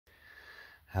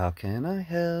How can I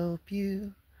help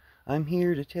you? I'm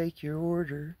here to take your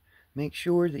order. Make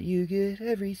sure that you get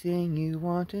everything you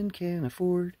want and can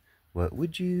afford. What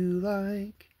would you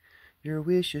like? Your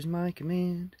wish is my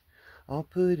command. I'll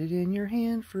put it in your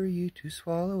hand for you to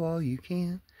swallow all you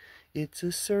can. It's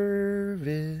a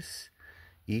service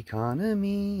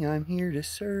economy. I'm here to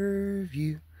serve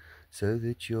you so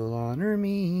that you'll honor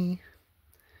me.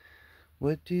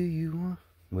 What do you want?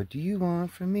 What do you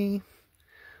want from me?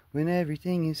 When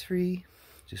everything is free,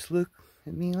 just look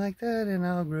at me like that and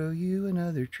I'll grow you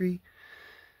another tree.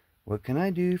 What can I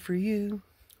do for you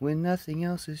when nothing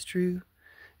else is true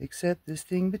except this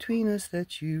thing between us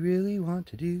that you really want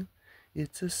to do?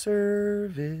 It's a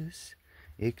service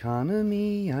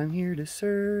economy. I'm here to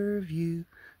serve you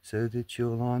so that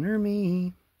you'll honor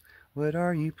me. What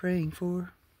are you praying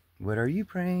for? What are you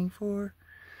praying for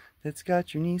that's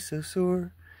got your knees so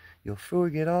sore? You'll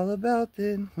forget all about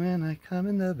them when I come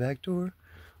in the back door.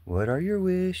 What are your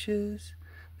wishes?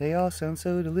 They all sound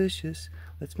so delicious.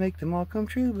 Let's make them all come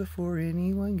true before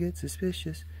anyone gets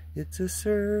suspicious. It's a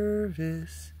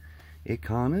service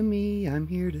economy. I'm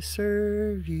here to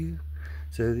serve you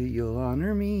so that you'll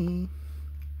honor me.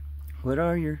 What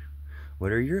are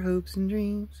your hopes and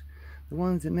dreams? The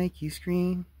ones that make you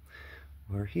scream.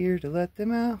 We're here to let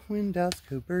them out when doubts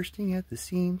go bursting at the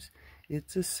seams.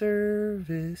 It's a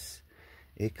service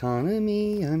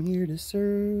economy. I'm here to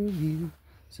serve you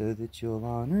so that you'll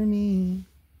honor me.